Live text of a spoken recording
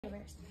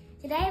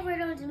Today we're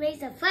going to make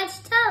some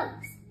French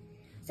toast.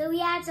 So we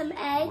add some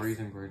eggs.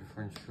 Raisin bread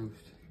French toast.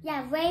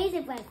 Yeah,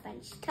 raisin bread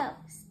French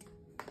toast.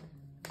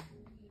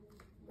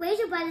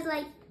 Raisin bread is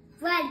like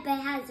bread, but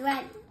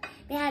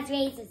it has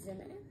raisins in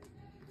it.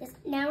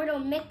 Now we're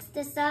gonna mix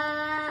this up.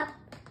 I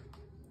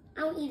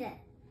don't eat it.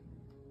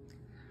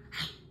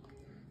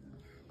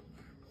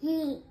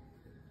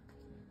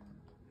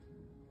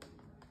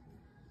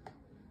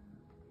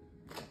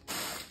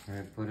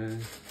 Alright, put a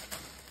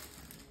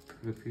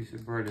piece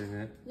of bread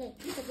in it. Yeah,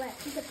 piece of bread.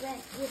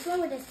 Which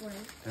one with this one?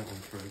 That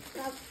one's first.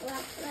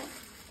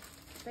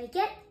 Break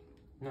it?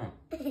 No.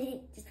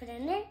 Just put it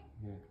in there?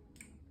 Yeah.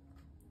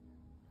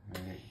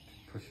 Alright,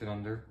 push it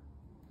under.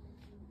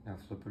 Now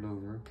flip it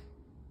over.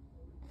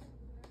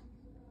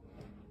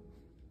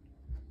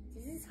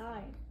 This is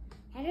hard.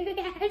 How do I flip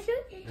that?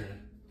 Here.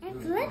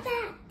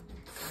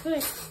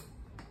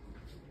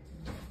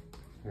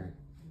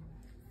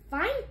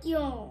 Thank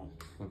you.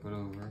 Flip it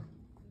over.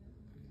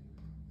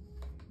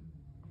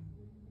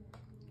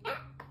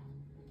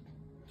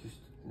 Just,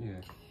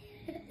 yeah.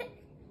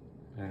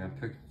 And I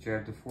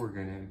jab the fork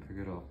in it and pick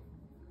it up.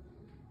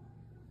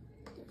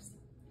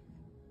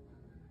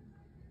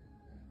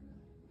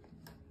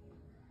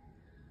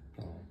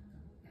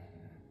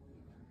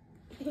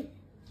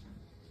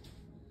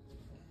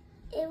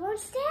 It won't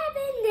stab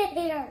in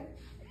there.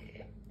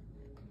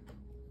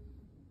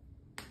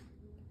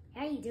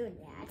 How are you doing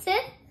that?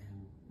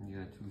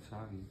 Yeah, too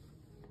soggy.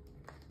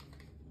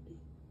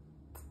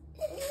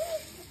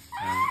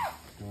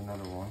 Do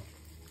another one.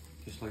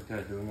 Just like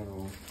that, do another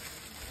one.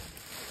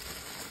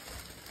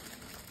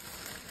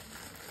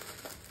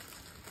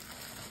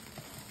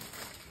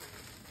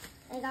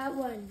 I got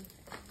one.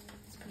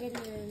 Let's put it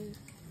in.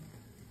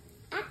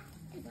 I got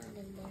it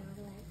in there all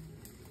the way.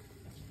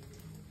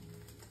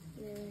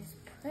 Just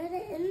put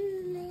it in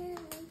there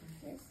like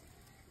this.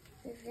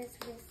 With this.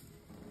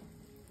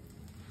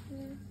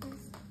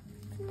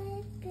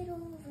 Flip it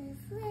over.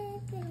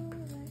 Flip it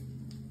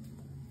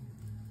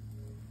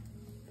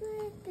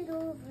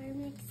over.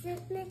 Mix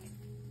it.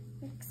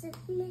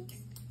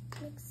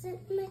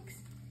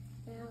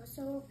 Now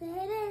soak it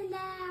in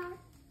there.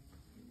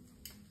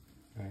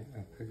 Alright,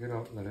 I'll pick it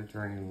up, let it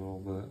drain a little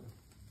bit.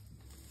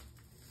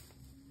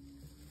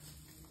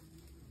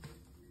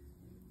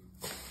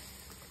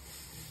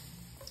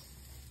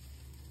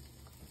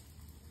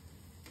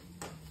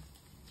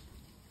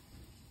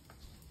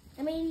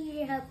 I may need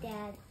your help,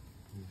 Dad.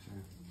 Yes,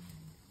 sir.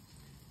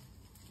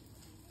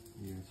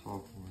 Yeah, it's all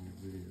for in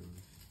the videos.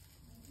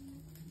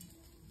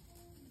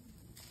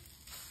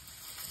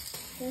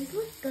 This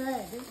looks good.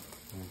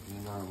 There's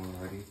another one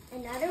ready.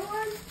 Another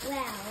one?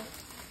 Wow.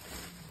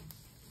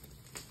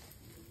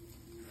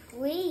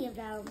 3 of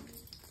them.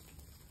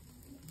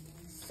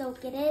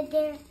 Soak it in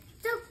there.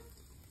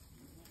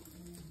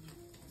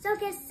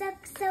 Soak it.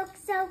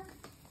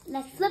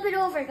 Let's flip it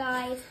over,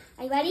 guys.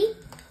 Are you ready?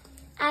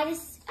 I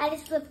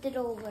just flipped it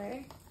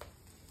over.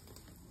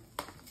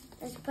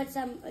 Let's put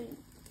some and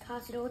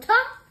toss it over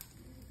top.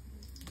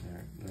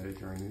 Alright, let it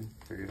drain.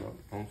 Pick it up.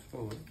 Don't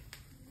spill it.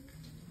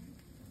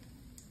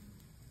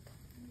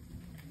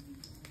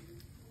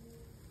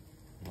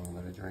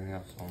 Let it drain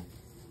out some.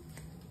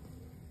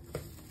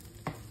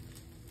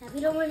 Now, we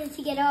don't want it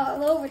to get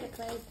all over the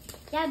place.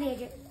 That'd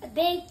be a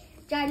big,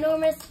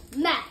 ginormous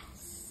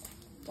mess.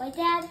 Right,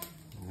 Dad?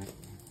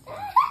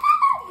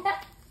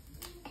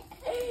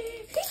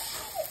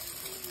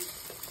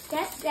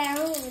 That's down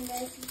and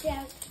that's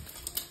down.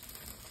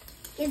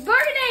 It's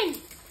burning!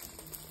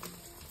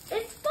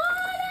 It's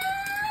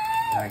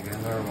burning! I get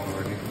another one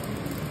ready.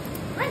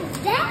 What's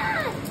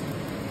that?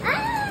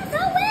 So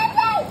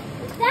windy!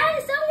 That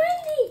is so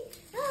windy!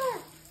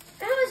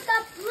 I almost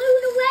got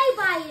blown away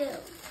by you.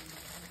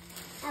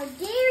 How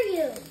dare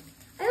you?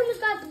 I almost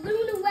got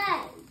blown away.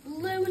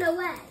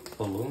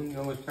 Balloon? You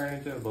almost turned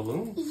into a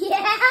balloon?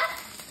 Yeah.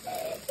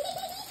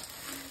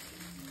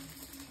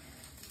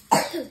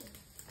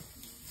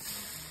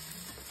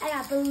 I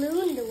got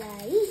ballooned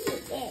away.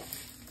 Yeah.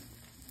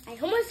 I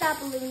almost got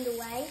ballooned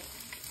away,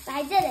 but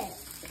I didn't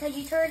because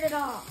you turned it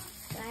off.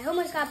 So I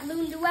almost got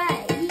ballooned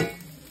away.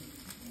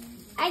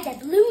 I said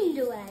ballooned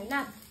away,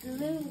 not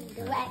ballooned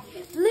away.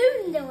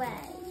 Ballooned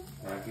away.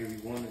 I'll give you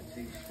one to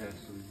taste test.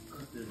 So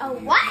cut this Oh,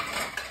 video. what?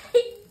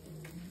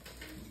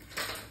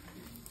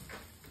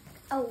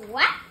 Oh,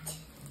 what?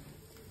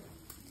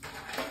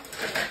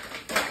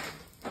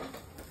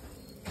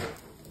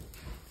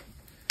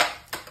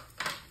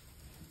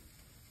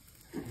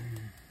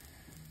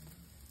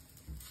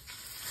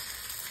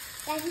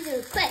 Guys, you do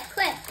it quick.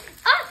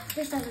 Oh,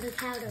 there's some of the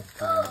powder.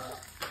 Oh,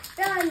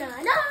 no.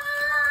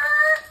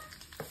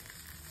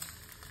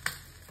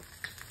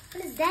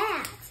 What is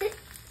that?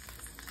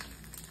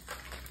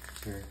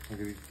 Here, I'll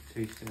give you a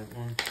taste of that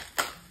one.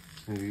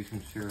 I'm gonna use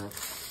some syrup.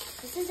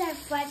 This is our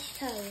French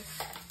toast.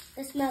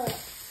 Let's smell it.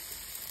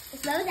 It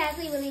smells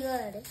actually really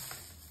good.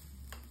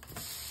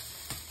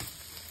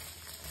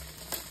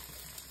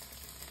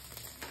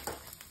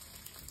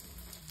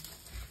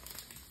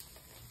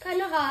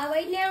 Kind of hot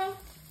right now.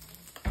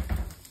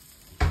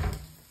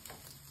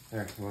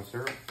 There, you want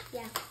syrup?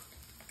 Yeah.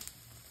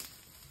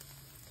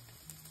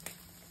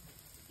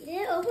 You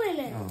didn't open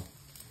it. Oh.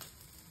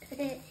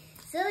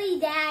 Silly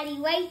daddy.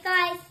 Wait,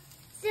 guys.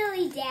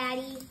 Silly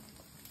daddy.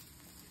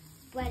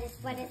 Spread it,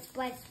 spread it,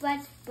 spread,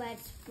 spread, spread,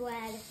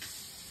 spread.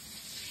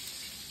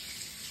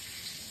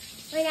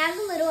 Right now it's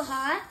a little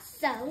hot,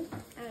 so I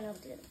don't know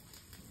what to do.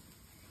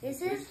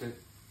 This is...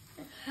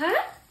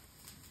 Huh?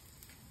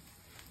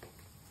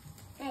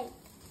 Hey.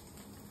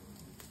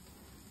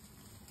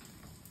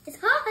 It's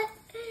hot.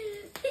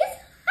 It's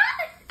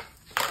hot.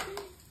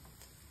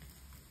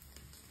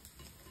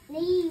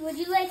 Nee, would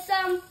you like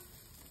some?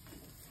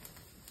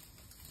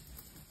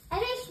 I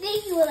think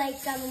Sneaky will like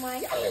some of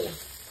mine.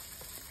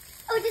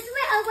 Oh, this is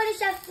where I want to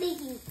shove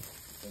Sneaky.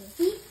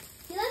 See?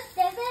 He looks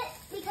different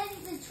because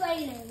he's a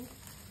training.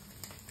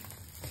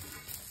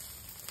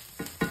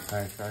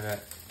 Alright, try that.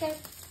 Okay.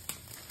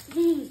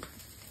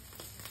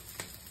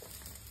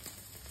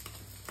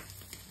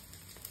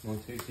 We'll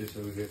take this so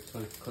we get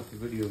cut the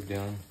video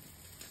down.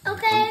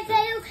 Okay.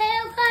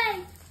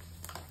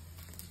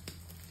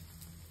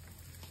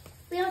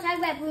 We don't talk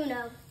about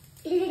Bruno.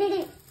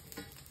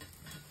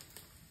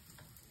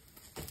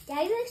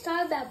 Daddy likes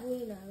talking about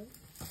Bruno.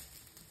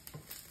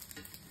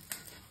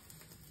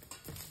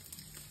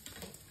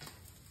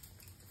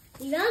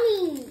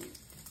 Yummy.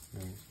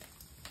 Nice.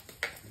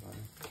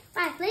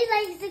 Bye. Please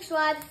like and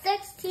subscribe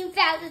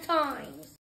 16,000 times.